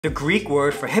The Greek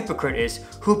word for hypocrite is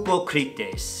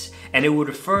hypokrites, and it would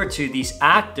refer to these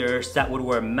actors that would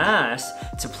wear masks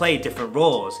to play different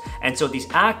roles. And so these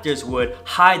actors would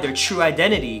hide their true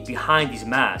identity behind these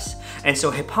masks. And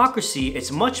so hypocrisy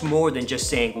is much more than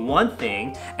just saying one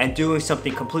thing and doing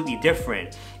something completely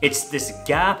different. It's this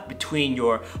gap between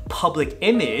your public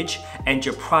image and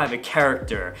your private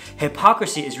character.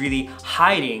 Hypocrisy is really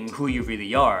hiding who you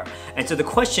really are. And so the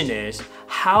question is,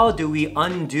 how do we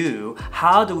undo,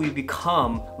 how do we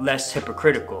become less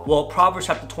hypocritical? Well, Proverbs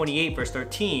chapter 28 verse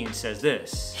 13 says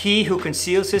this: "He who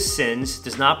conceals his sins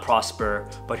does not prosper,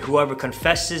 but whoever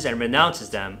confesses and renounces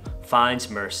them finds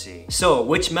mercy." So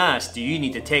which mask do you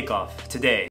need to take off today?